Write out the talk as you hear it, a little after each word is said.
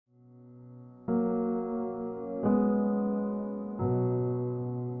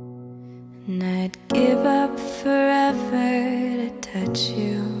up forever to touch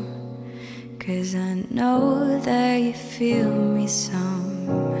you, 'cause I know that you feel me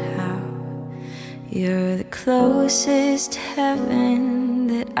somehow. You're the closest to heaven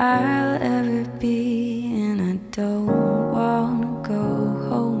that I'll ever be, and I don't wanna go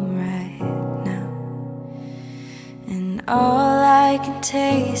home right now. And all I can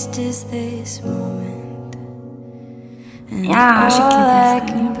taste is this moment, and all I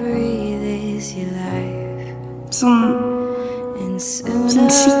can breathe is your life. And sooner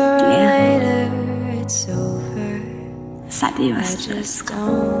or later it's over. I just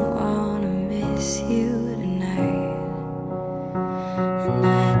don't wanna miss you tonight. And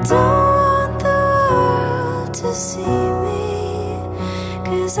I don't want the world to see me,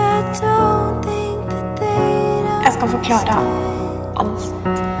 'cause I don't think that they'd understand. Jeg skal forklare alt.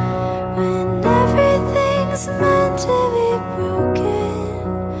 When everything's meant to be broken,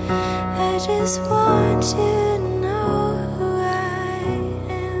 I just want you to know who I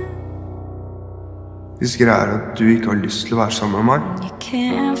am. Hvis greia er at du ikke har lyst til å være sammen med meg,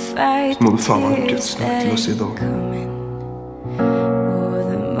 så må du faen meg være gudsnøk til å si det også.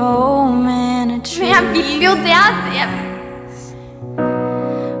 Men jeg vil jo det.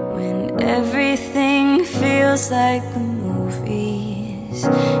 When everything feels like the movies,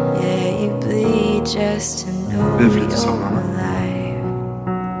 yeah, you bleed just to know you're alive.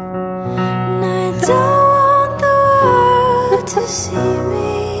 And I don't want the world to see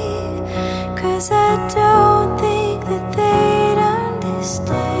me, 'cause I don't think that they'd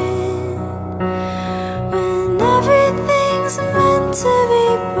understand. When everything's meant to be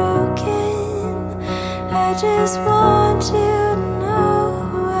broken, I just want you to know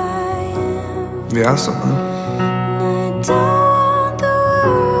who I am. Vi er sammen. I don't want the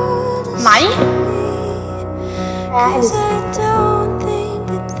world to see me, 'cause I don't think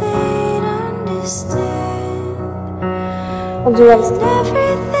that they'd understand. When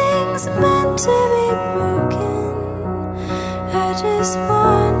everything's meant to be broken, I just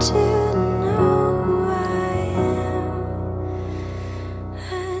want you to know who I am.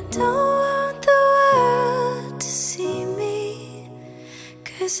 I don't want the world to see me,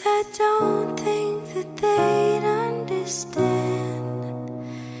 'cause I don't think that they'd understand.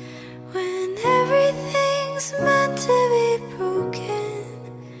 When everything's meant to be broken,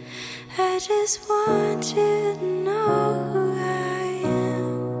 I just want you to know who I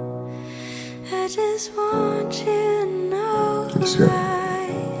am. I just want you to know who I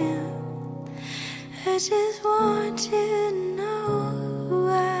am. I just want you to know who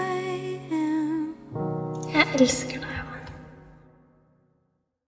I am. Jeg elsker deg.